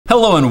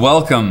Hello and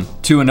welcome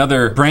to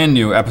another brand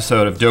new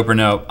episode of Dope or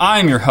Nope.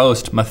 I'm your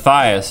host,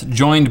 Matthias,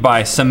 joined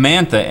by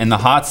Samantha in the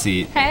hot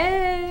seat.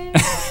 Hey!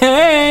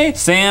 Hey!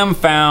 Sam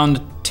found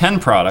 10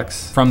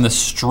 products from the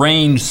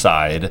strange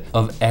side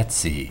of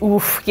Etsy.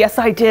 Oof, yes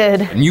I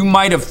did. And you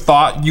might have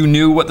thought you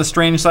knew what the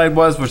strange side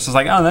was, which is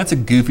like, oh, that's a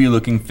goofy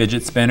looking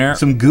fidget spinner,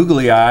 some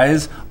googly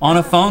eyes on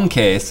a phone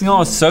case. You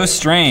know, it's so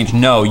strange.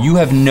 No, you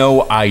have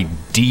no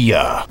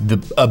idea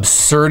the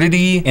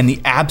absurdity and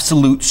the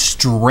absolute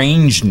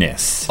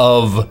strangeness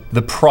of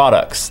the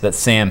products that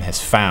Sam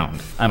has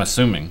found. I'm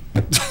assuming.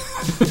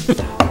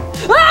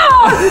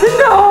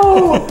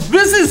 No!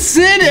 This is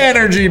sin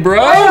energy,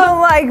 bro! I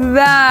don't like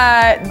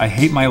that. I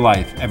hate my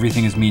life.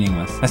 Everything is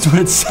meaningless. That's what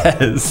it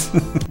says.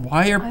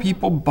 Why are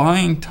people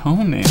buying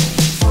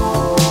toenails?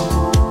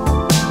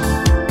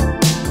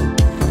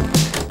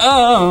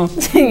 Oh.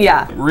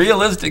 Yeah.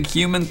 Realistic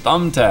human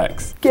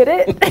thumbtacks. Get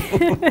it?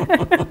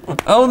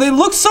 Oh, they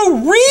look so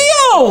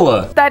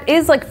real! That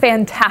is like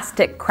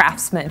fantastic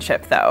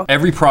craftsmanship though.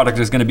 Every product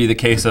is gonna be the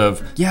case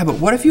of, yeah, but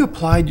what if you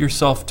applied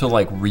yourself to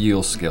like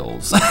real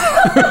skills?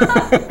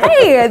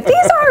 Hey,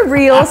 these are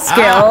real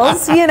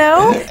skills, you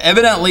know?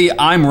 Evidently,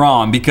 I'm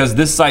wrong because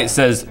this site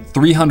says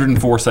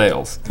 304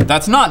 sales.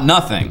 That's not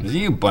nothing.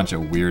 You bunch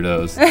of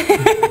weirdos.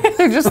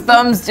 They're just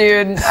thumbs,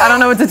 dude. I don't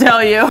know what to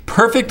tell you.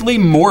 Perfectly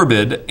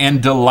morbid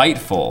and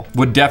delightful.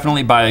 Would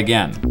definitely buy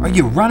again. Are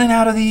you running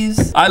out of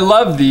these? I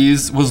love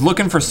these. Was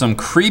looking for some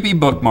creepy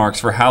bookmarks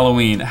for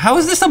Halloween. How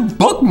is this a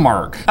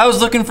bookmark? I was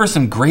looking for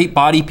some great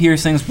body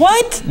piercings.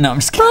 What? No, I'm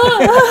just kidding.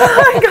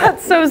 I got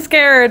so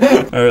scared.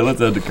 All right, let's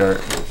add to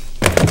cart.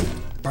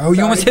 Bro,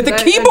 you almost hit the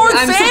keyboard,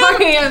 Sam!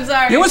 I'm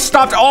sorry. You almost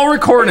stopped all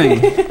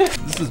recording.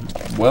 This is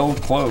well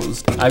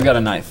closed. I've got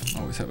a knife.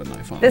 Always have a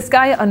knife on. This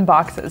guy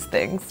unboxes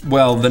things.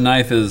 Well, the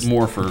knife is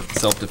more for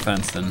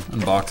self-defense than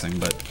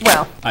unboxing, but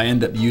Well. I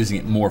end up using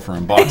it more for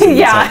unboxing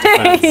Yeah, than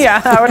self-defense.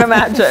 yeah, I would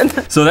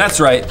imagine. So that's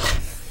right.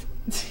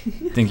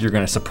 Think you're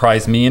gonna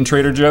surprise me in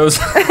Trader Joe's?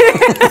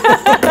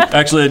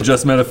 Actually, I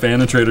just met a fan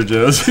of Trader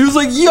Joe's. He was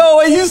like, yo,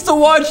 I used to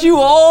watch you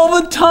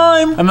all the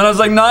time. And then I was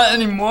like, not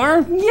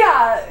anymore.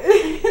 Yeah.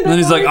 And then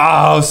he's like,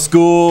 oh,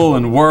 school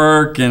and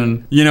work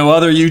and, you know,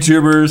 other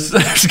YouTubers.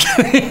 Just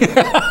kidding.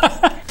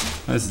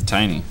 This is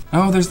tiny.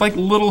 Oh, there's like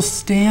little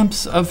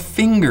stamps of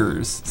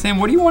fingers. Sam,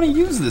 what do you want to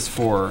use this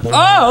for?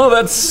 Oh,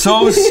 that's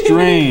so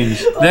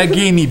strange. That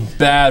gave me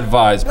bad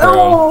vibes,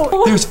 bro.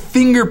 No. There's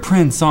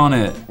fingerprints on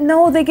it.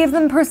 No, they give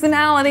them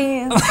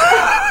personalities.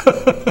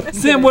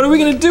 Sam, what are we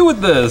gonna do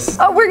with this?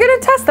 Oh, we're gonna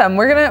test them.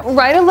 We're gonna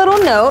write a little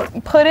note,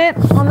 put it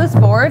on this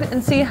board,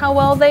 and see how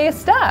well they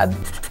stab.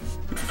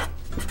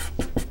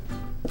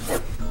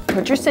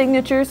 Put your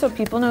signature so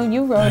people know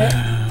you wrote it.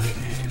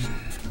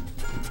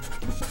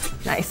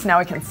 Nice, now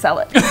I can sell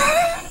it.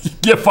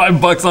 Get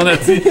 $5 on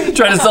Etsy.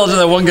 Try to sell it to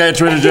that one guy at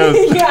Trader Joe's.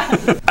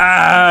 Yeah.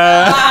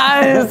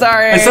 Ah.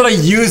 Sorry. I said I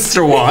used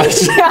to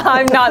watch. Yeah,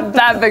 I'm not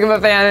that big of a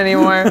fan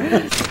anymore.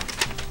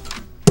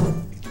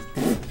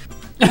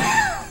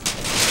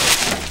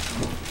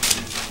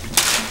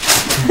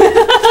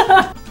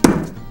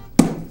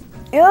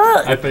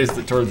 I faced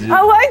it towards you.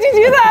 Oh, why'd you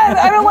do that?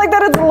 I don't like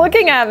that it's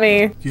looking at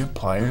me. Do you have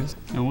pliers?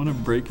 I want to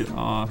break it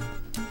off.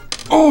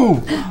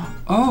 Oh!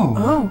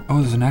 Oh!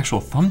 Oh, there's an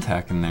actual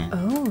thumbtack in there.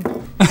 Oh.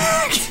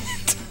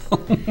 I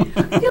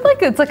feel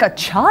like it's like a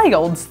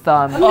child's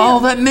thumb.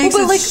 Oh, that makes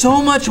it like,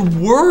 so much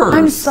worse.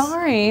 I'm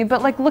sorry,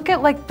 but like look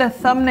at like the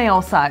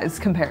thumbnail size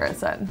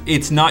comparison.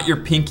 It's not your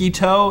pinky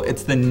toe,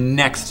 it's the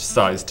next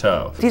size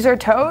toe. These are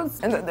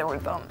toes and then there were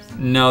thumbs.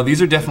 No, these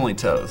are definitely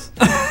toes.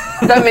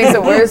 That makes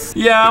it worse.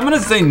 Yeah, I'm gonna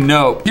say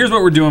no. Here's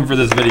what we're doing for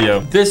this video.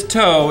 This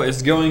toe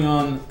is going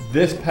on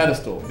this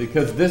pedestal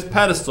because this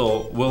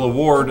pedestal will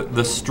award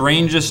the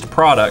strangest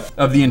product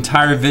of the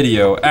entire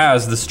video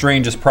as the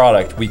strangest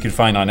product we could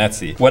find on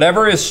Etsy.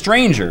 Whatever is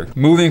stranger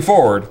moving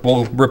forward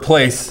will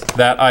replace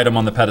that item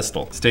on the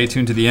pedestal. Stay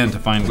tuned to the end to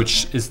find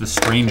which is the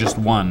strangest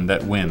one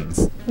that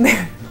wins.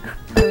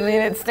 I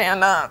made it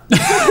stand up.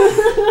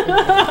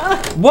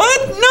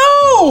 What?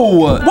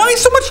 No! Why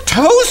so much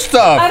toe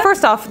stuff?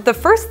 First off, the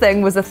first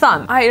thing was a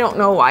thumb. I don't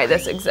know why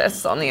this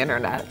exists on the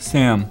internet.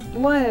 Sam,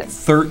 What?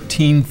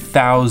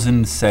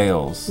 13,000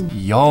 sales.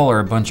 Y'all are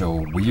a bunch of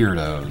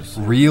weirdos.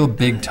 Real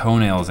big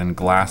toenails in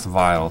glass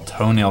vial,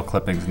 toenail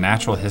clippings,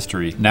 natural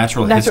history.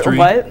 Natural history?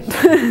 What?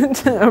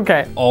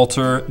 Okay.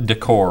 Altar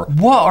decor.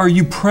 What are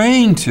you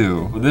praying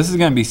to? This is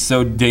gonna be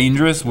so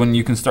dangerous when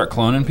you can start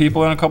cloning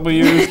people in a couple of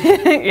years.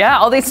 Yeah,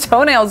 all these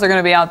toenails are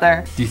gonna be out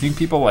there. Do you think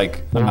people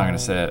like, I'm not gonna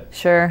say it.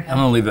 Sure. I'm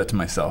gonna leave that to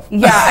myself.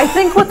 Yeah, I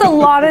think with a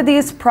lot of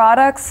these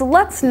products,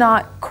 let's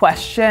not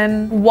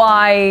question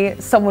why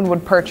someone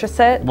would purchase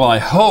it. Well, I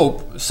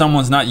hope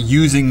someone's not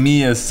using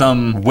me as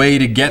some way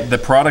to get the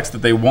products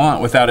that they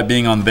want without it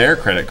being on their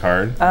credit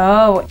card.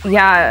 Oh,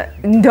 yeah.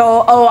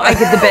 No, oh, I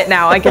get the bit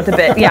now. I get the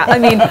bit. Yeah, I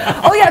mean,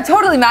 oh yeah,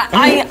 totally, Matt.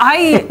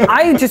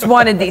 I just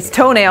wanted these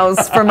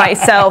toenails for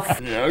myself.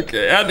 Yeah,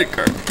 okay, add to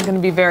cart. I'm gonna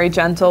be very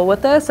gentle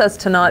with this as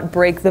to not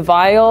break the the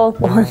vial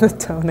or the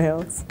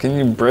toenails. Can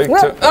you break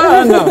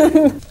oh,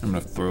 no. I'm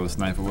gonna throw this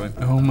knife away.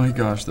 Oh my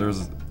gosh,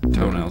 there's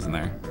toenails in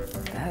there.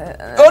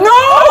 Oh no!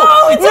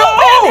 Oh, it's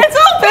open! It's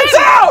open! It's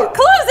out!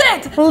 Close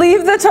it!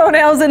 Leave the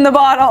toenails in the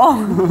bottle.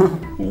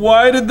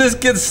 Why did this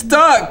get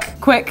stuck?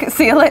 Quick,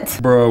 seal it.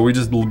 Bro, we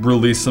just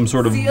released some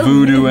sort of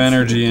voodoo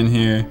energy in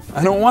here.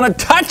 I don't want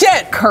to touch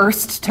it!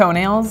 Cursed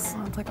toenails.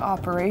 Oh, it's like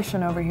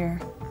operation over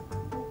here.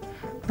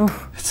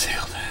 Oof. It's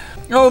sealed.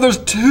 Oh, there's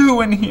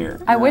 2 in here.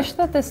 I wish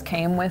that this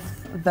came with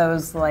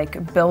those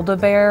like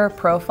Build-A-Bear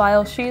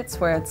profile sheets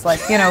where it's like,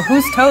 you know,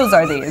 whose toes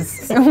are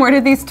these? Where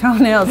did these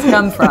toenails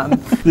come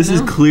from? This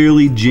is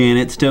clearly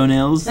Janet's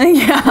toenails.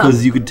 Yeah.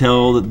 Because you could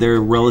tell that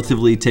they're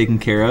relatively taken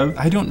care of.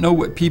 I don't know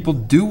what people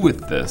do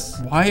with this.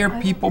 Why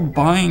are people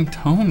buying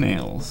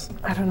toenails?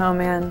 I don't know,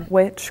 man.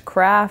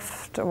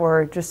 Witchcraft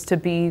or just to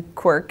be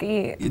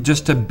quirky.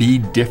 Just to be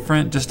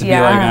different, just to be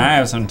Yeah. like, I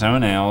have some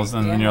toenails,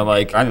 and then you're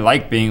like, I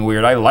like being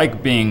weird. I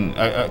like being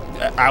a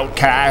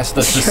outcast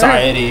of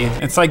society.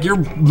 It's like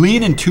you're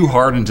leaning too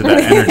hard into that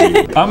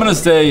energy. I'm gonna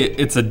say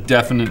it's a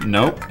definite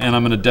nope, and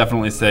I'm gonna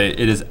definitely say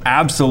it is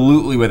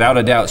absolutely, without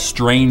a doubt,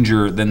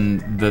 stranger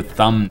than the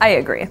thumb. I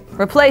agree.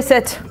 Replace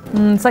it.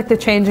 It's like the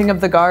changing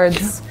of the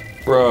guards.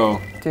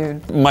 Bro,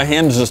 Dude. my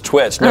hands just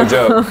twitched, no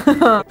joke.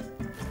 I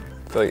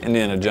feel like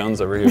Indiana Jones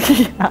over here.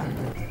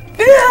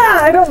 Yeah,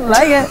 I don't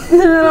like it. I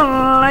don't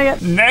like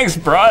it.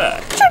 Next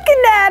product. Chicken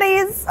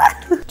Daddies.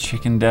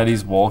 Chicken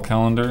Daddy's wall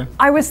calendar.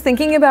 I was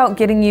thinking about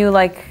getting you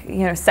like,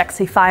 you know,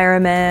 sexy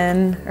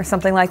firemen or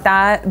something like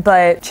that,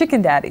 but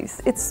Chicken Daddies.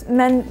 It's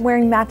men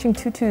wearing matching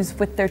tutus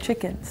with their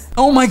chickens.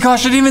 Oh my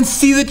gosh, I didn't even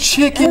see the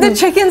chicken. The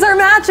chickens are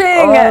matching.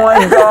 Oh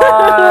my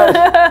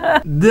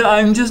god.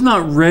 I'm just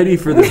not ready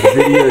for this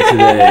video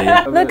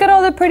today. Look at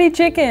all the pretty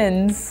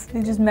chickens.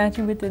 They just match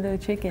you with the little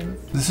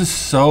chickens. This is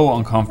so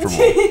uncomfortable.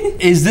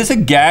 Is this a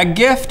gag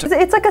gift?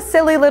 It's like a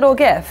silly little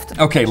gift.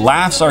 Okay,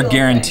 laughs are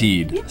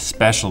guaranteed.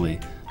 Especially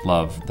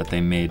love that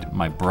they made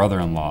my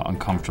brother-in-law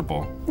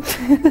uncomfortable.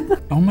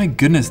 Oh my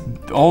goodness,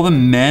 all the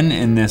men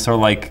in this are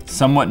like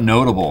somewhat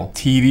notable.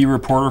 TV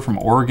reporter from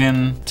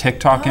Oregon,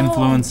 TikTok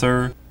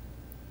influencer.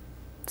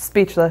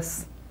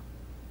 Speechless.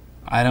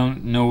 I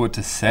don't know what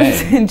to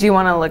say. Do you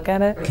want to look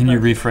at it? Can you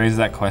rephrase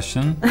that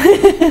question?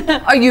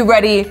 Are you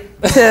ready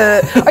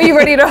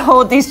to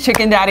hold these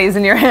Chicken Daddies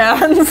in your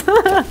hands?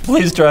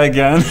 Please try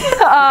again.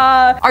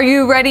 Are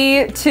you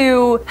ready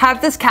to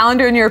have this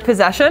calendar in your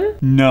possession?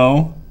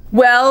 No.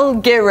 Well,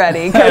 get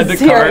ready, Add because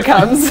to here it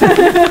cart. comes.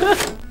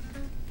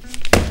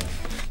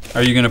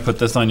 Are you gonna put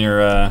this on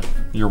your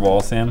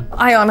wall, Sam?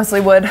 I honestly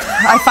would.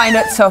 I find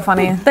it so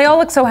funny. They all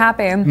look so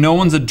happy. No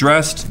one's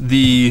addressed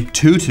the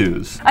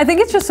tutus. I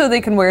think it's just so they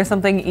can wear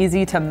something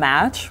easy to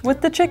match with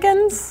the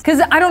chickens.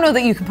 Because I don't know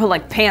that you can put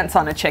like pants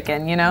on a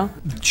chicken, you know?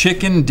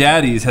 Chicken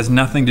Daddies has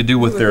nothing to do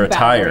with their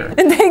attire.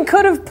 And they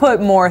could have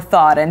put more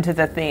thought into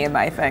the theme,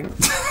 I think.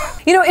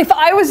 You know, if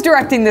I was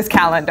directing this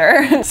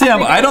calendar.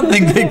 Sam, I don't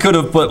think they could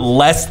have put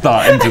less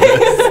thought into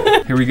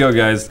this. Here we go,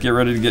 guys. Get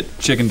ready to get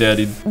Chicken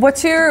Daddied.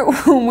 When's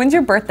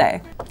your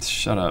birthday?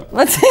 Shut up.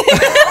 Let's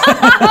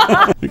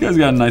You guys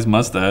got a nice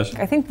mustache.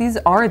 I think these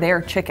are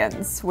their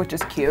chickens, which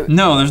is cute.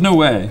 No, there's no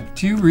way.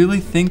 Do you really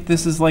think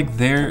this is like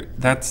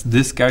that's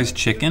this guy's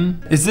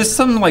chicken? Is this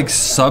some like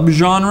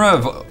subgenre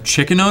of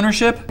chicken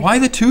ownership? Why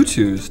the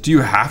tutus? Do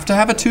you have to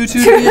have a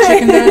tutu to be a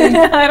chicken daddy?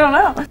 I don't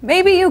know.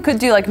 Maybe you could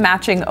do like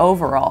matching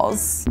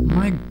overalls.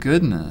 My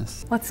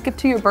goodness. Let's skip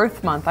to your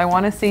birth month. I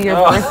want to see your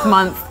birth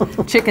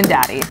month chicken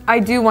daddy. I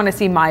do want to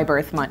see my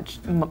birth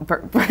month.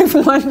 Birth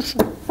month.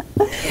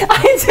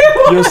 I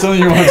do. You have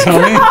something you want to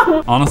tell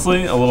me?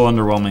 Honestly, a little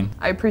underwhelming.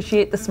 I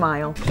appreciate the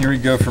smile. Here we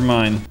go for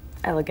mine.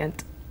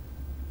 Elegant.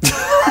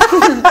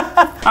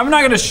 I'm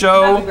not gonna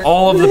show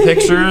all of the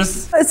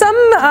pictures.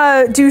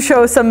 Some do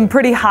show some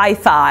pretty high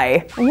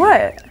thigh.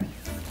 What?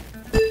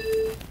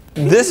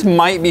 This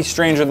might be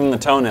stranger than the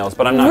toenails,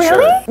 but I'm not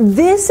Really? sure.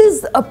 This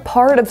is a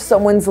part of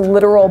someone's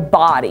literal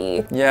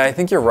body. Yeah, I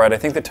think you're right. I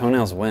think the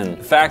toenails win.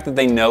 The fact that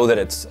they know that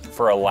it's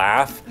for a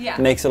laugh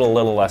makes it a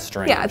little less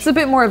strange. Yeah, it's a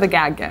bit more of a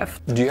gag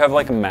gift. Do you have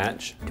like a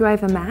match? Do I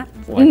have a mat?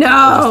 Like, just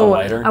a No!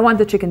 lighter? I want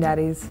the chicken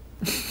daddies.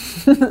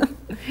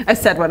 I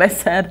said what I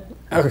said.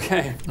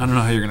 Okay. I don't know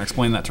how you're gonna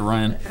explain that to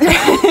Ryan.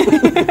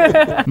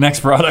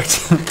 Next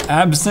product.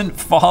 Absent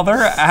father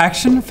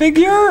action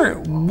figure?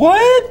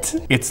 What?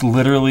 It's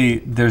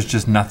literally, there's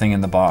just nothing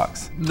in the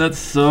box. That's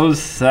so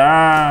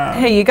sad.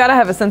 Hey, you gotta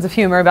have a sense of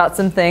humor about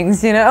some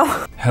things, you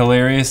know?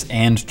 Hilarious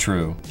and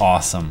true.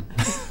 Awesome.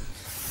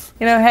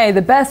 You know, hey,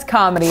 the best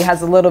comedy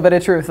has a little bit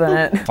of truth in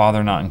it.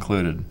 Father not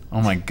included. Oh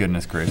my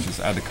goodness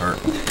gracious. Add to cart.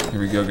 Here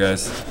we go,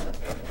 guys.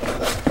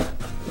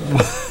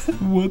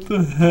 What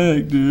the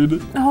heck,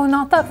 dude? Oh,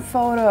 not that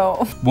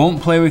photo.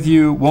 Won't play with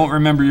you, won't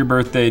remember your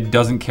birthday,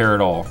 doesn't care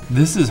at all.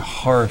 This is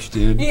harsh,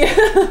 dude.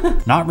 Yeah.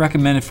 Not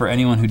recommended for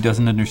anyone who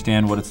doesn't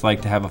understand what it's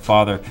like to have a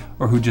father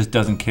or who just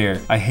doesn't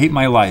care. I hate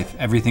my life.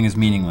 Everything is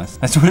meaningless.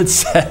 That's what it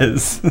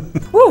says.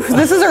 Woo,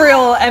 this is a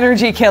real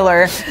energy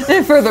killer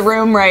for the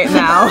room right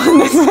now.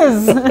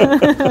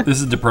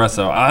 This is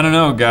depresso. I don't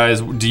know,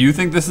 guys. Do you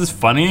think this is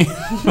funny?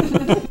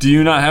 Do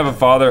you not have a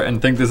father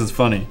and think this is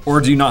funny?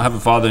 Or do you not have a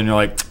father and you're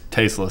like,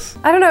 tasteless?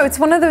 I don't know, it's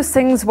one of those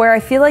things where I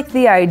feel like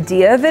the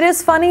idea of it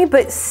is funny,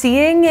 but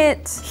seeing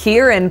it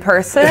here in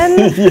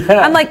person,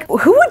 I'm like,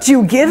 who would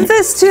you give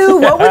this to?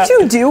 What would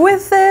you do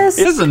with this?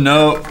 It is a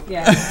no.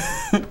 Yeah.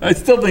 I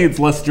still think it's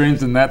less strange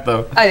than that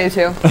though. I do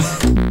too.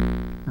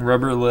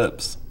 Rubber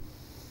lips.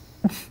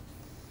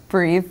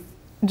 Breathe.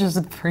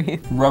 Just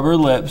breathe. Rubber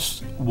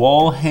lips,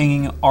 wall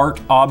hanging art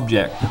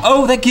object.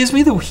 Oh, that gives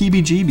me the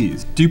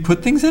heebie-jeebies. Do you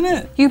put things in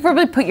it? You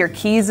probably put your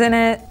keys in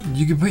it.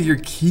 You can put your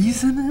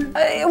keys in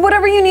it?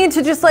 Whatever you need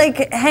to just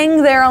like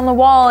hang there on the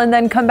wall and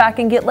then come back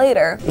and get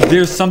later.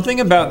 There's something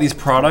about these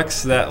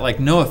products that, like,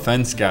 no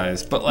offense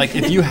guys, but like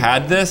if you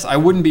had this, I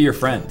wouldn't be your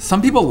friend.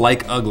 Some people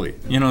like ugly,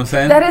 you know what I'm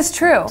saying? That is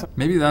true.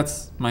 Maybe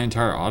that's my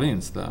entire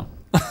audience though.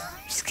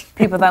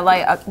 People that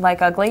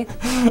like ugly.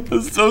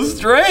 It's so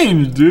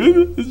strange,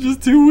 dude. It's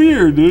just too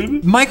weird,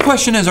 dude. My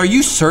question is, are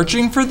you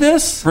searching for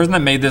this? The person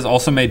that made this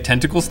also made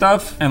tentacle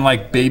stuff and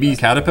like baby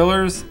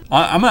caterpillars.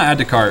 I'm gonna add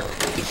to cart.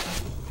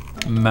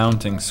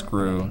 Mounting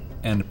screw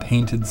and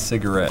painted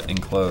cigarette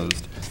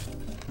enclosed.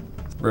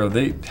 Bro,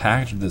 they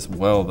packaged this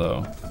well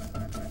though.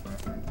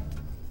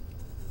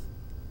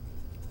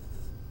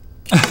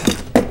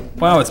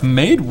 Wow, it's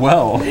made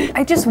well.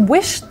 I just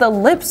wish the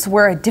lips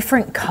were a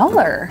different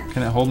color.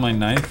 Can it hold my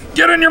knife?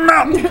 Get in your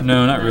mouth!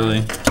 No, not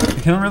really. I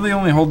can really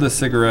only hold this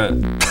cigarette.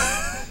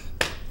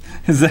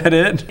 Is that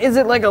it? Is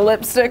it like a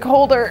lipstick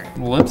holder?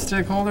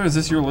 Lipstick holder? Is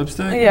this your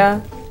lipstick?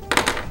 Yeah.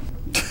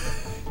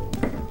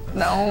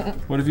 No.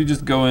 What if you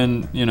just go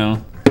in, you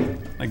know,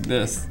 like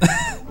this?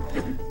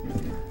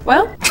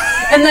 Well,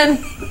 and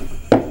then,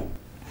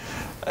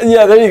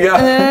 Yeah, there you go.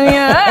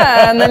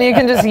 and then you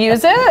can just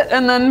use it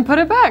and then put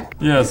it back.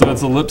 Yeah, so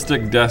it's a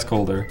lipstick desk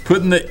holder.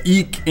 Putting the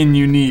eek in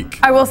unique.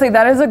 I will say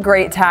that is a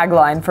great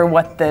tagline for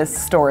what this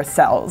store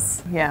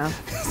sells. Yeah.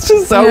 It's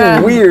just so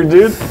Yeah. weird,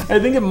 dude. I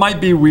think it might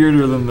be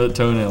weirder than the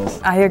toenails.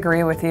 I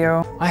agree with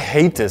you. I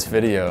hate this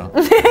video.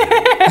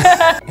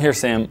 Here,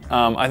 Sam.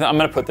 I'm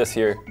gonna put this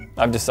here.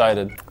 I've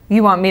decided.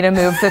 You want me to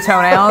move the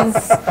toenails?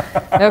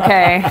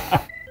 Okay.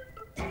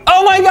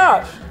 Oh my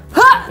god!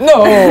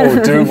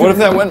 No, dude. What if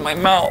that went in my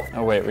mouth?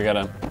 Oh wait,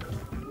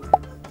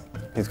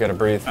 he's gotta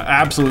breathe.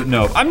 Absolute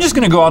nope. I'm just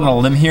gonna go out on a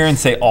limb here and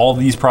say all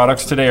these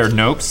products today are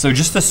nopes. So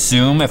just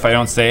assume if I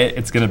don't say it,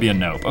 it's gonna be a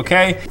nope,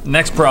 okay?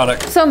 Next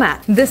product. So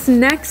Matt, this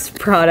next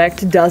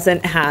product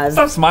doesn't have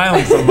Stop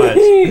smiling so much.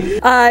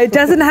 it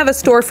doesn't have a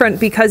storefront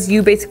because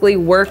you basically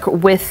work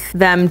with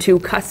them to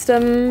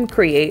custom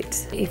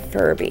create a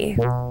Furby.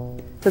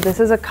 So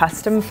this is a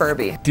custom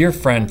Furby. Dear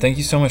friend, thank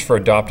you so much for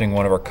adopting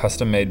one of our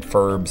custom-made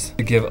Furbs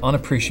to give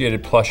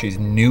unappreciated plushies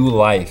new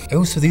life.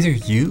 Oh, so these are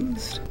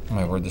used? Oh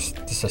my word,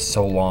 this is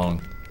so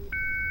long.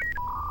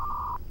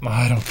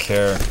 I don't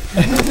care.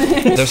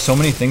 There's so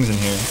many things in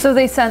here. So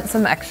they sent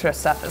some extra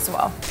stuff as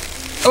well.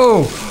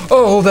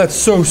 Oh, that's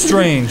so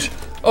strange.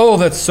 Oh,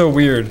 that's so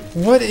weird.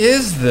 What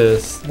is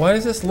this? Why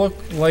does this look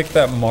like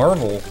that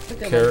Marvel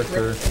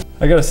character?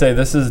 I gotta say,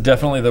 this is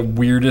definitely the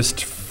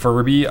weirdest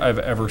Furby I've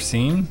ever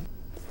seen.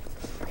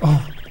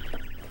 Oh.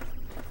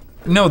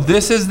 No,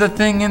 this is the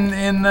thing in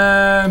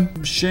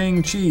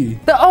Shang-Chi.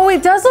 Oh,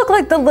 it does look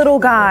like the little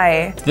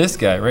guy. This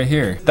guy right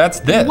here. That's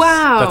this.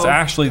 Wow. That's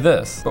actually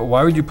this. But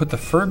why would you put the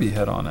Furby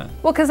head on it?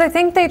 Well, because I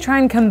think they try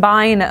and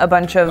combine a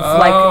bunch of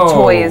like Oh.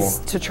 toys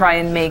to try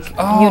and make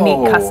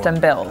unique custom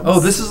builds. Oh,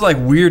 this is like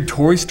weird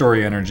Toy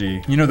Story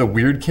energy. You know the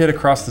weird kid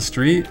across the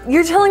street?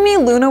 You're telling me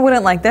Luna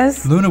wouldn't like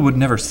this? Luna would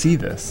never see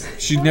this.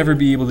 She'd never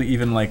be able to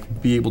even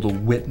like be able to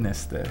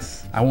witness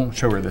this. I won't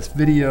show her this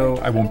video.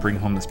 I won't bring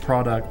home this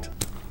product.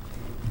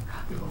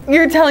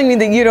 You're telling me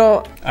that you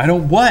don't. I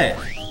don't what?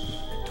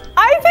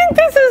 I think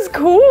this is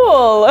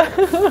cool.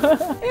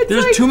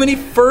 There's too many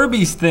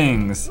Furbies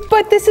things.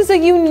 But this is a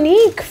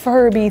unique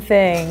Furby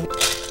thing.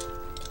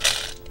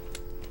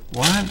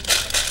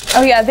 What?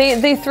 Oh yeah,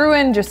 they threw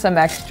in just some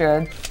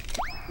extra.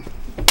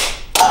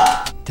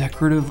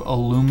 Decorative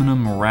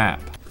aluminum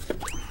wrap.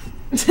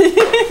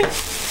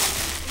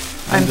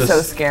 I'm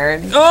so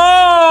scared.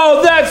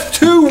 Oh, that's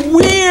too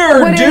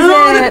weird, What is dude!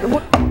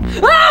 it?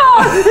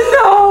 Ah!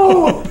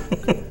 No!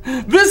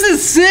 This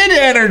is Sid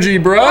energy,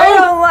 bro! I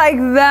don't like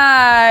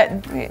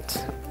that.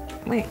 Wait.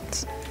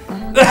 Wait,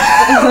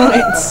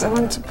 I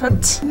want to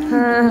put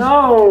her.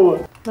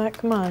 No! Matt,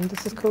 come on,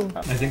 this is cool.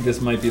 I think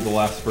this might be the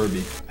last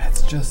Furby.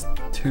 It's just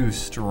too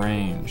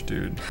strange,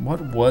 dude.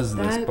 What was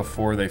this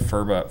before they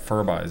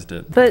Furbized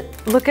it? But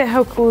look at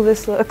how cool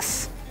this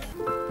looks.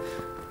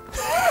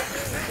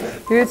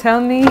 You're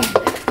telling me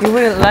You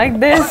wouldn't like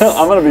this?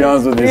 I'm gonna be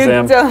honest with you, You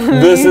Sam.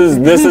 don't. This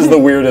is the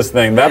weirdest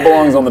thing. That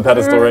belongs on the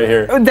pedestal right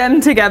here. Them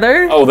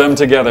together? Oh, them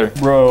together.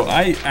 Bro,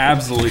 I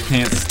absolutely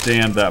can't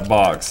stand that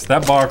box.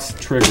 That box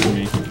triggers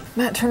me.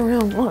 Matt, turn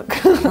around, look.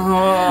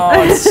 Oh,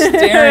 it's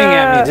staring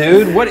at me,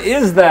 dude. What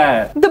is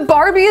that? The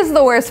Barbie is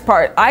the worst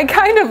part. I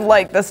kind of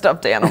like the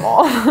stuffed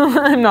animal.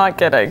 I'm not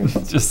kidding.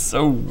 It's just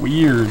so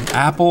weird.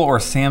 Apple or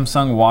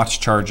Samsung watch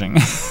charging.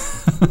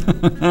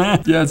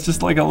 Yeah, it's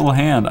just like a little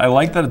hand. I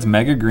like that it's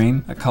mega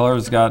green. That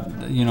color's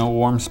got, you know,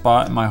 warm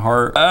spot in my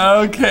heart.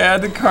 Okay,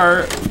 add to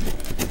cart.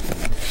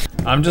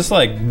 I'm just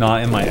like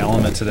not in my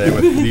element today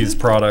with these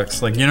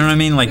products. Like, you know what I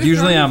mean? Like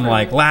usually I'm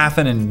like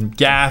laughing and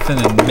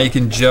gaffing and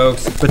making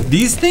jokes, but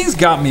these things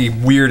got me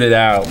weirded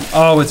out.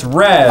 Oh, it's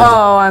red.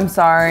 Oh, I'm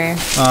sorry.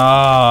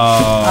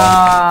 Oh.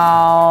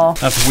 Oh.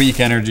 That's weak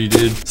energy,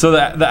 dude. So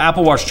the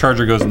Apple Watch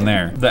charger goes in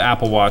there. The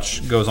Apple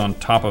Watch goes on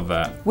top of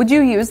that. Would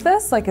you use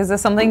this? Like, is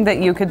this something that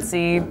you could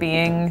see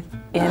being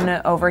in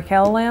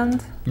Overkill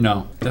land?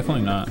 No,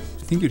 definitely not. I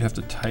think you'd have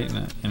to tighten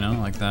it, you know,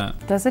 like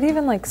that. Does it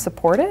even like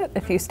support it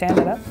if you stand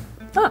it up?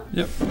 Huh.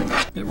 Yep,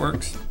 it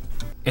works.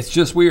 It's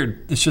just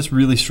weird. It's just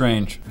really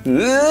strange.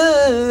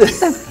 High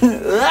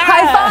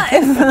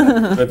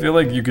five! I feel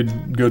like you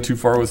could go too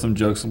far with some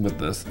jokes with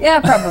this. Yeah,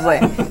 probably.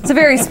 It's a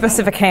very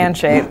specific hand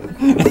shape.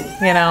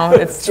 You know,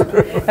 it's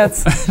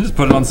Just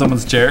put it on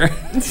someone's chair.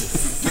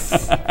 This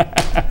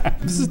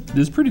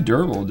is pretty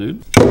durable,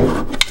 dude.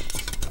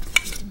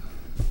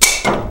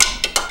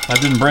 That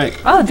didn't break.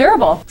 oh,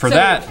 durable. For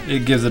that,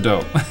 it gives a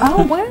dope.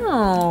 Oh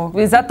wow.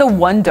 Is that the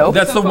one dope?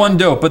 That's the one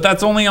dope, but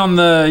that's only on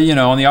the, you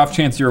know, on the off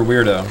chance you're a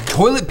weirdo.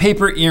 Toilet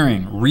paper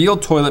earring, real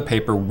toilet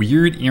paper,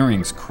 weird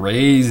earrings,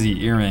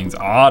 crazy earrings,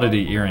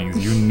 oddity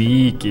earrings,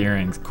 unique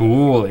earrings,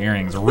 cool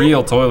earrings,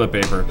 real toilet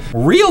paper.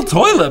 Real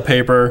toilet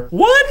paper?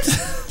 What?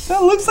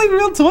 That looks like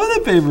real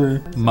toilet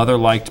paper. Mother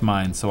liked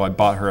mine, so I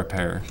bought her a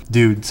pair.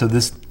 Dude,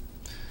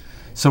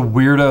 so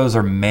weirdos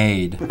are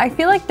made. I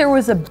feel like there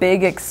was a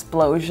big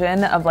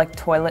explosion of like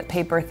toilet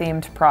paper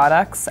themed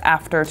products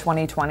after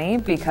 2020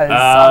 because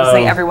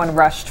obviously everyone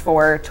rushed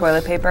for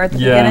toilet paper at the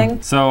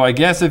beginning. So I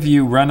guess if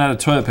you run out of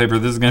toilet paper,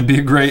 this is gonna be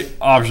a great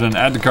option.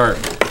 Add to cart.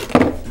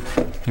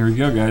 Here we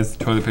go, guys.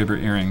 Toilet paper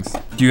earrings.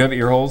 Do you have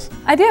ear holes?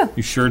 I do.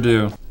 You sure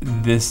do.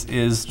 This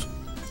is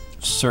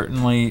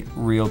certainly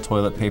real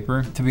toilet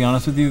paper. To be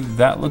honest with you,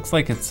 that looks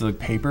like it's a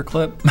paper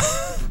clip.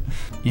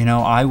 You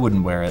know, I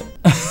wouldn't wear it.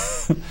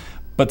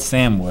 But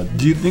Sam would.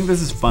 Do you think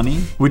this is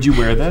funny? Would you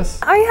wear this?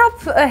 I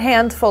have a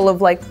handful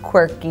of like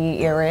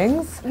quirky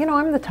earrings. You know,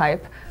 I'm the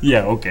type.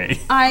 Yeah, okay.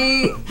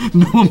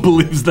 No one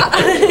believes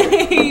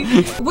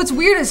that. What's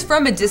weird is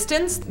from a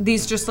distance,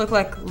 these just look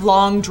like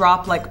long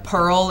drop like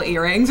pearl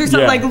earrings or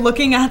something, like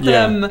looking at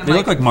them. They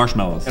look like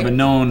marshmallows. But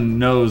no one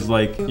knows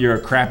like you're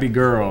a crappy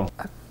girl.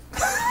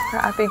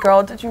 Crappy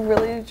girl, did you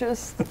really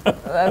just,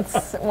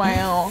 that's,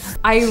 wow.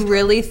 I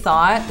really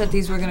thought that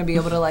these were gonna be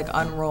able to like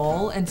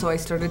unroll, and so I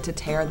started to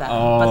tear them,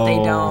 but they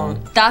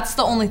don't. That's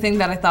the only thing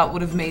that I thought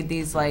would have made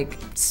these like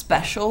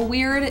special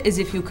weird, is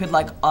if you could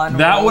like unroll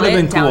That would have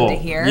been down cool. to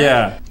here.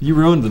 Yeah, you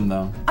ruined them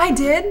though. I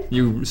did?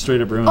 You straight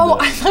up ruined Oh,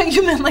 it. I thought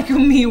you meant like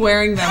me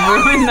wearing them,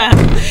 ruined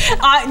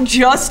them.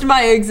 Just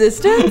my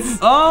existence?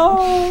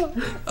 Oh.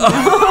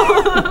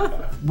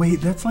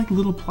 Wait, that's like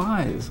little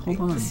plies. Hold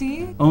on.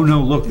 See? Oh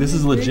no, look, this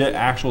is legit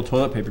actual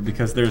toilet paper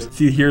because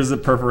here's the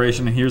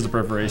perforation and here's the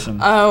perforation.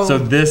 Oh. So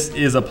this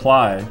is a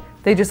ply.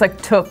 They just like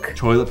took.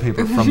 Toilet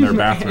paper from their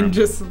bathroom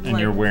and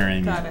you're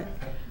wearing got it. it.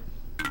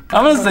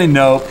 I'm gonna say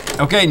no.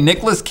 Okay,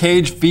 Nicolas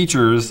Cage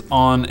features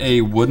on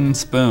a wooden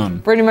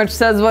spoon. Pretty much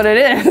says what it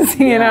is,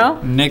 you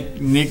know?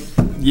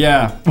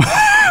 Yeah.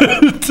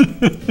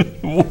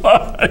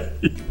 Why?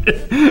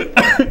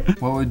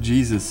 What would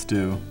Jesus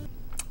do?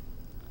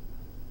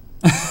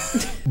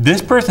 This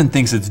person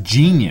thinks it's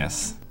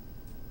genius.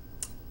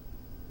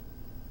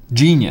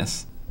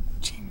 Genius.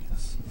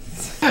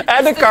 Genius.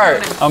 Add to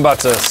cart. I'm about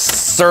to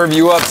serve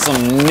you up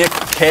some Nick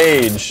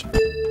Cage.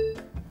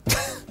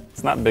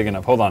 It's not big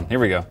enough. Hold on. Here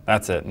we go.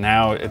 That's it.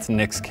 Now it's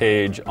Nick's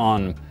Cage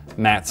on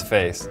Matt's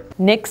face.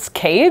 Nick's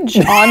Cage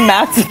on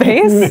Matt's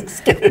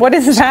face? What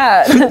is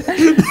that? What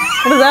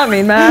does that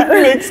mean, Matt?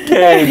 Nick's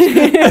Cage.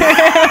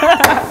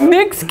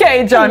 Nick's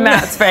Cage on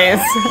Matt's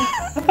face.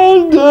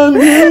 I'm done,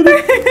 dude.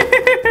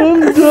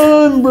 I'm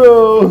done,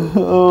 bro.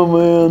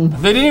 Oh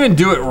man. They didn't even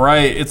do it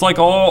right. It's like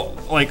all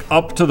like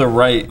up to the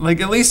right.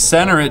 Like at least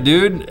center it,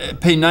 dude.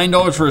 Pay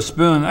 $9 for a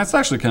spoon. That's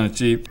actually kind of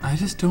cheap. I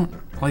just don't,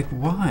 like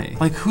why?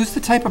 Like who's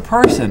the type of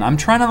person? I'm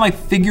trying to like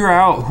figure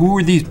out who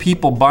are these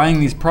people buying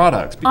these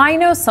products. I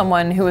know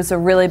someone who is a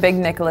really big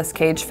Nicolas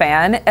Cage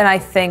fan, and I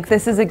think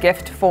this is a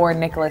gift for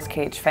Nicolas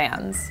Cage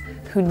fans.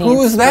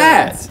 Who's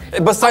that?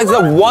 Besides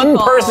the one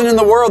person in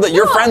the world that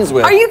you're friends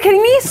with. Are you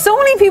kidding me? So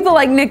many people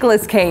like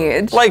Nicolas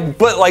Cage.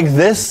 But like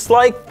this,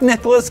 like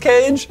Nicolas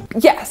Cage?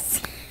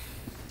 Yes.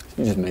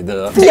 You just made that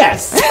up.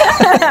 Yes.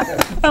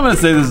 I'm gonna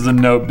say this is a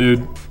nope,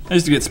 dude. I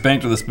used to get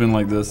spanked with a spoon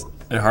like this.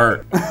 It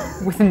hurt.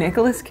 With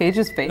Nicolas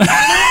Cage's face.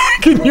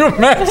 Can you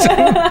imagine?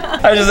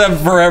 I just have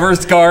forever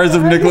scars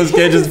of Nicolas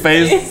Cage's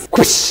face.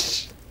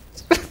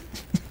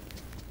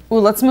 Ooh,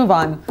 let's move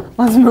on.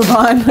 Let's move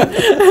on.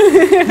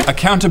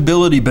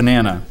 Accountability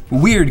banana.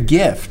 Weird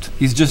gift.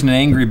 He's just an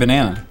angry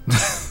banana.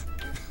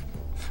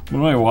 What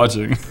am I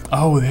watching?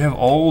 Oh, they have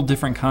all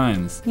different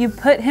kinds. You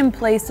put him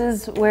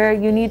places where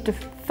you need to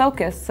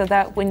focus so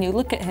that when you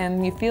look at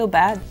him, you feel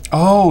bad.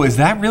 Oh, is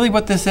that really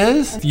what this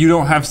is? If you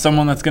don't have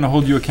someone that's gonna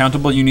hold you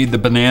accountable, you need the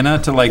banana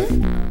to like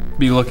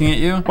be looking at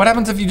you? What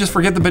happens if you just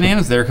forget the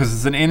banana's there because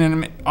it's an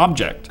inanimate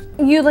object?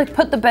 You like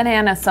put the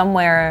banana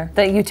somewhere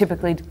that you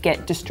typically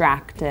get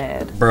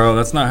distracted. Bro,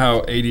 that's not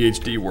how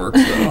ADHD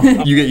works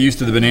though. You get used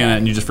to the banana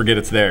and you just forget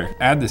it's there.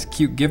 Add this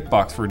cute gift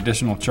box for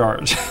additional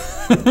charge.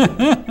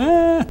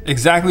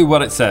 Exactly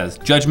what it says.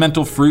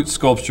 Judgmental fruit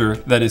sculpture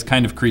that is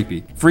kind of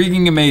creepy.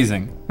 Freaking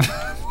amazing.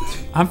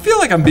 I feel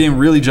like I'm being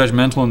really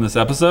judgmental in this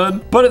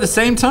episode, but at the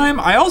same time,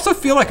 I also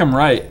feel like I'm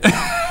right.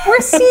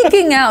 We're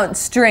seeking out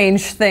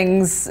strange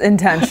things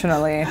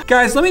intentionally.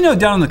 Guys, let me know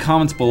down in the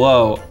comments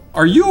below,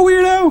 are you a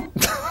weirdo?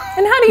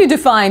 And how do you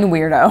define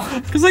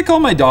weirdo? Because I call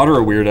my daughter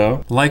a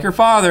weirdo. Like her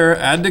father,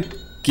 add to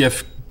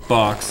gift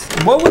box.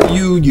 What would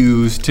you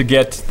use to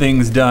get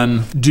things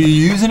done? Do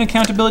you use an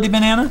accountability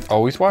banana?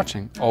 Always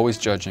watching, always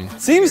judging.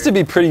 Seems to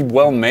be pretty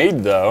well made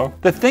though.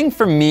 The thing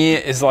for me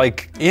is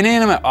like,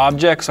 inanimate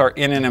objects are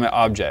inanimate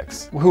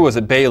objects. Who was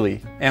it,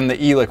 Bailey and the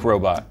Elic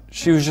robot?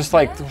 She was just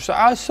like,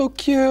 oh, so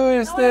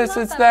cute, it's this,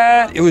 it's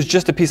that. It was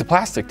just a piece of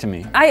plastic to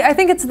me. I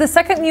think it's the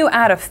second you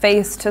add a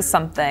face to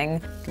something.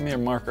 Give me a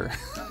marker.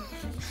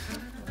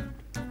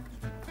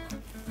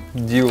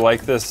 Do you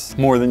like this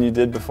more than you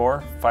did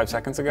before, 5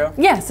 seconds ago?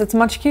 Yes, it's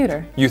much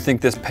cuter. You think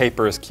this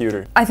paper is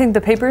cuter? I think the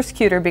paper is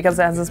cuter because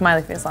it has a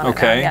smiley face on it.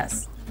 Okay. Now,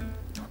 yes.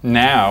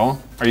 Now,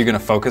 are you gonna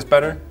focus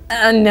better?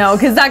 No,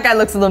 because that guy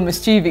looks a little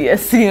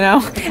mischievous, you know?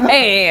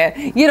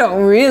 Hey, you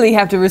don't really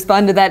have to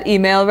respond to that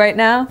email right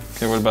now.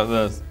 Okay, what about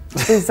this?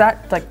 Is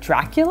that like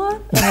Dracula?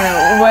 What?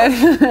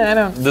 I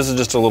don't. This is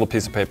just a little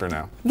piece of paper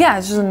now, Yeah,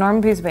 it's just a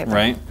normal piece of paper.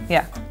 right?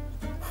 Yeah.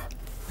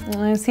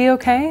 Is he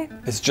okay?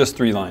 It's just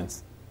 3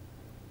 lines.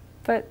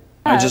 But.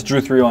 I just drew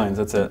 3 lines,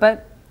 that's it.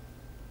 But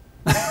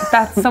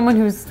that's someone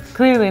who's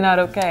clearly not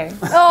okay.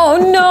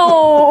 Oh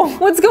no!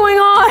 What's going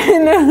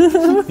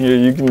on? Here,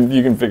 you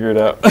can figure it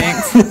out.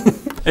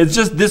 It's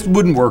just, this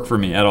wouldn't work for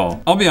me at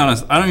all. I'll be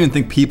honest, I don't even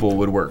think people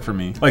would work for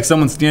me. Like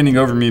someone standing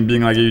over me and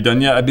being like, are you done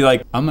yet? I'd be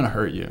like, I'm gonna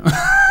hurt you.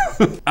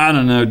 I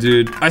don't know,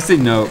 dude. I say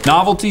no.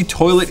 Novelty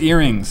toilet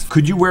earrings.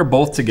 Could you wear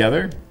both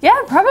together?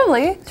 Yeah,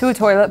 probably. To a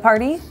toilet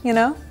party, you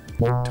know?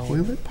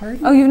 Toilet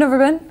party? Oh, you've never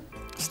been?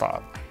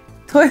 Stop.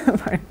 Toilet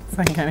parties.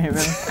 I can't even.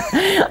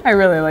 I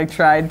really like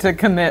tried to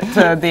commit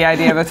to the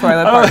idea of a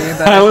toilet party.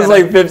 But I was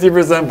like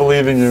 50%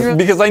 believing you.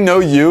 Because I know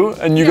you,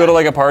 and you go to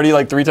like a party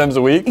like 3 times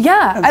a week.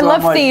 Yeah, I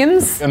love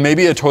themes. And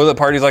maybe a toilet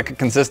party is like a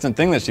consistent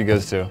thing that she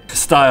goes to.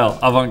 Style,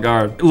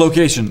 avant-garde.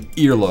 Location,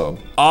 earlobe.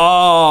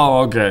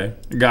 Oh, okay.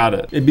 Got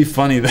it. It'd be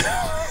funny though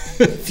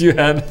if you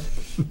had.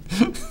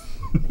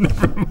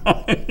 Never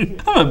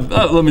mind.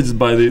 Let me just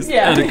buy these.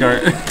 Yeah. Add a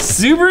cart.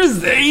 Super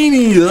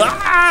zany.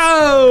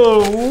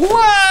 Oh,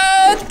 what?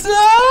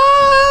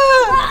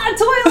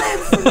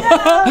 Toilets.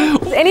 Yeah.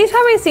 Anytime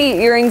I see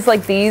earrings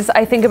like these,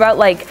 I think about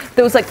like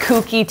those like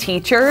kooky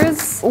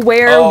teachers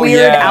wear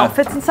weird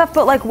outfits and stuff.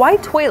 But like, why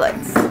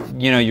toilets?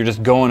 You know, you're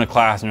just going to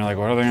class and you're like,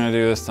 what are they gonna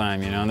do this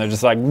time? You know, and they're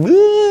just like, I'm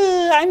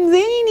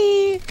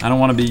zany. I don't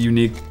want to be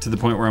unique to the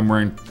point where I'm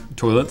wearing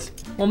toilets.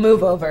 We'll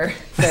move over.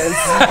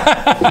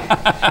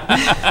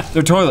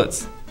 They're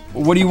toilets.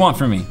 What do you want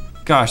from me?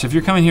 Gosh, if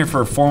you're coming here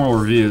for formal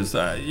reviews,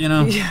 you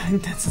know. Yeah,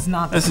 this is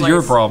not the This place. is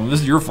your problem. This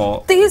is your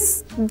fault.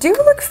 These do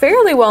look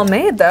fairly well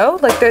made though.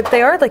 Like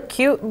they are like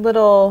cute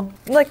little,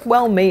 like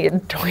well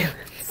made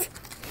toilets.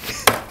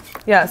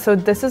 Yeah, so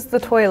this is the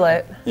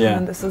toilet. Yeah.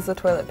 And this is the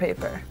toilet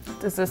paper.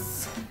 This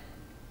is.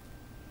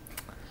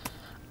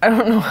 I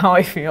don't know how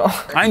I feel.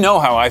 I know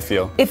how I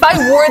feel. If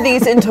I wore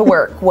these into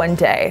work one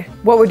day,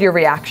 what would your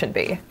reaction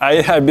be?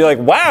 I'd be like,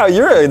 wow,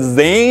 you're a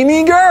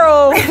zany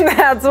girl.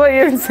 That's what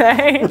you'd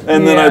say.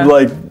 And then I'd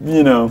like,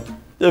 you know,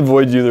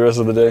 avoid you the rest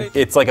of the day.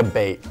 It's like a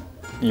bait.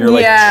 You're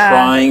like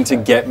trying to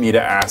get me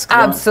to ask them.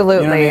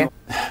 Absolutely. You know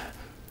what I mean?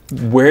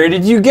 Where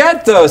did you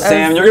get those,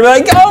 Sam? You're gonna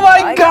be like, oh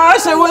my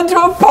gosh, I went to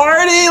a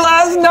party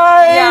last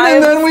night,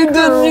 and then we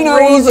did, you know,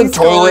 it was a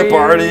toilet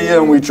party,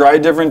 and we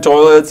tried different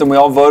toilets, and we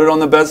all voted on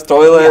the best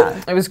toilet.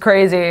 Yeah, it was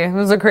crazy. It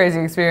was a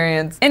crazy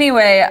experience.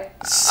 Anyway,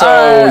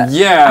 so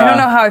yeah. I don't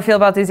know how I feel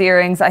about these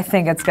earrings. I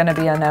think it's gonna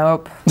be a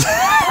nope.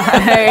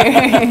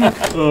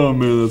 Oh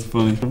man, that's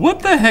funny. What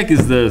the heck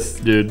is this,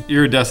 dude?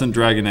 Iridescent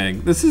dragon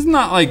egg. This is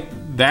not like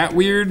that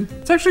weird.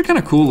 It's actually kind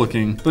of cool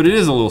looking, but it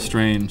is a little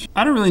strange.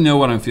 I don't really know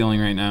what I'm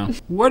feeling right now.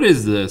 What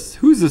is this?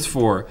 Who's this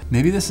for?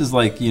 Maybe this is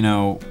like, you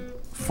know,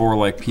 for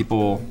like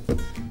people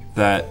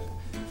that,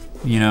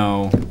 you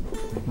know,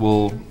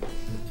 will,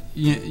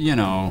 you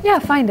know. Yeah,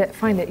 find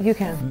it, you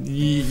can.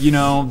 You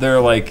know, they're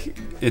like,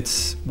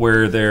 it's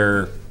where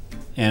they're,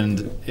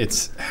 and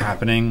it's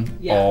happening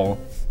all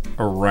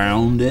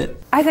around it.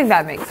 I think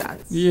that makes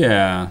sense.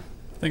 Yeah,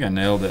 I think I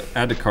nailed it.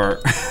 Add to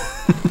cart.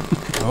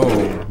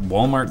 Oh,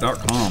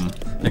 Walmart.com.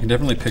 I can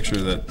definitely picture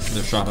that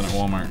they're shopping at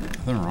Walmart.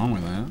 Nothing wrong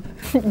with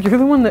that. You're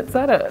the one that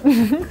said it.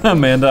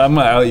 Amanda, I'm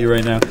gonna out you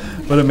right now.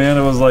 But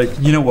Amanda was like,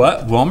 you know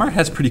what? Walmart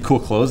has pretty cool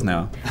clothes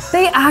now.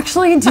 They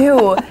actually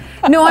do.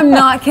 No, I'm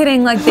not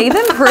kidding. Like, they've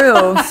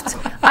improved.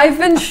 I've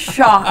been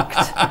shocked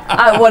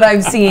at what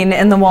I've seen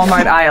in the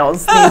Walmart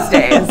aisles these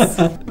days.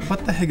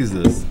 What the heck is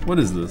this? What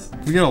is this?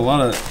 We got a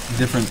lot of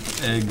different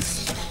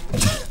eggs.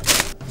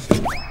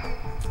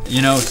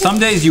 You know, some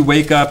days you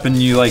wake up and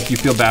you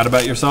feel bad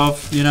about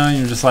yourself, you know, and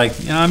you're just like,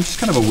 you know, I'm just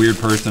kind of a weird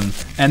person.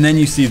 And then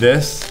you see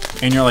this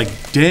and you're like,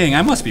 dang,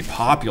 I must be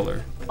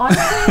popular.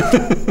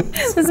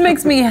 This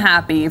makes me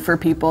happy for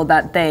people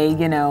that they,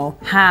 you know,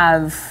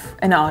 have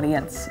an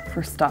audience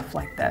for stuff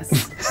like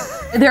this.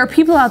 There are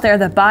people out there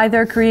that buy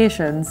their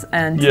creations,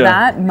 and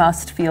that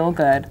must feel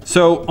good.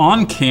 So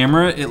on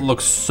camera, it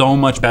looks so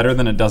much better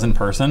than it does in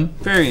person.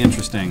 Very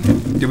interesting.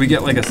 Did we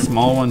get like a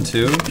small one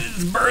too?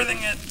 It's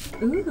birthing it.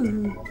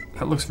 Ooh.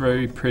 That looks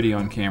very pretty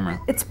on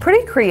camera. It's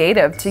pretty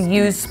creative to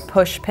use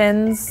push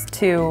pins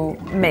to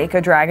make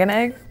a dragon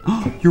egg.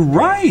 You're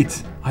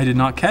right. I did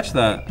not catch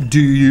that. Do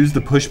you use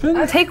the push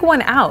pin? Take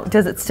one out.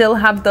 Does it still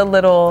have the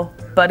little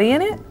buddy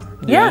in it?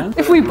 Yeah.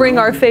 If we bring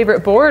our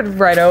favorite board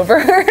right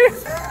over.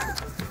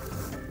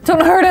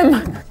 Don't hurt him.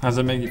 How does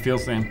that make you feel,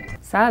 Sam?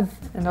 Sad.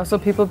 And also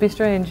people be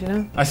strange, you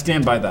know? I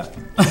stand by that.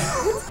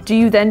 Do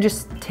you then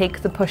just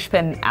take the push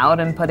pin out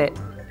and put it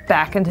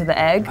back into the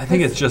egg? I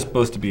think it's just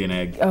supposed to be an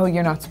egg. Oh,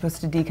 you're not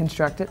supposed to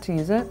deconstruct it to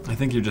use it? I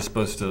think you're just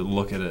supposed to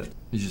look at it.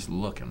 You're just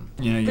looking.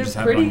 You know, you They're just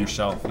have pretty. it on your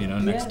shelf, you know,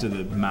 next to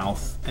the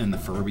mouth and the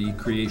Furby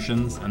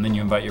creations. And then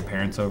you invite your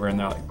parents over and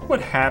they're like,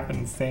 what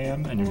happened,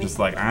 Sam? And you're just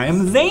like, I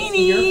am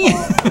zany.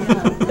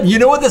 You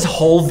know what this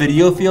whole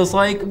video feels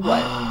like?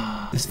 What?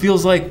 This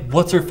feels like,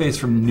 what's her face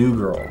from New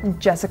Girl?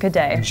 Jessica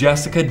Day.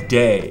 Jessica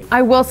Day.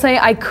 I will say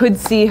I could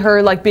see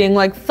her like being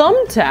like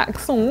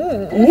thumbtacks.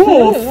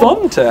 Ooh,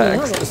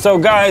 thumbtacks. So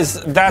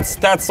guys,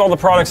 that's all the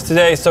products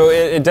today. So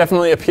it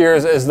definitely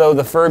appears as though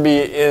the Furby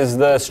is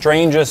the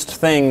strangest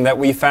thing that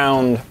we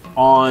found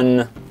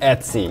on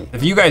Etsy.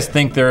 If you guys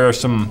think there are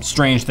some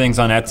strange things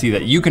on Etsy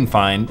that you can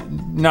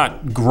find,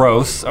 not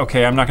gross,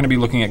 okay, I'm not gonna be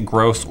looking at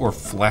gross or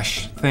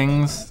flesh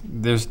things.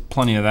 There's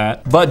plenty of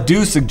that. But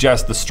do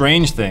suggest the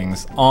strange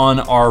things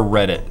on our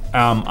Reddit.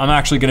 I'm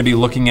actually gonna be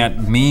looking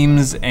at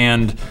memes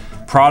and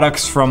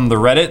products from the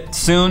Reddit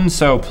soon,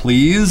 so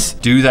please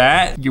do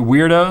that, you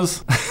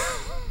weirdos.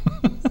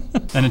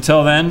 And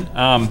until then,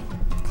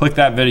 click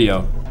that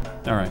video.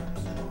 All right.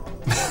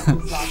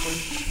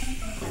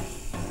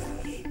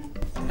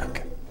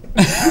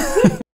 Okay.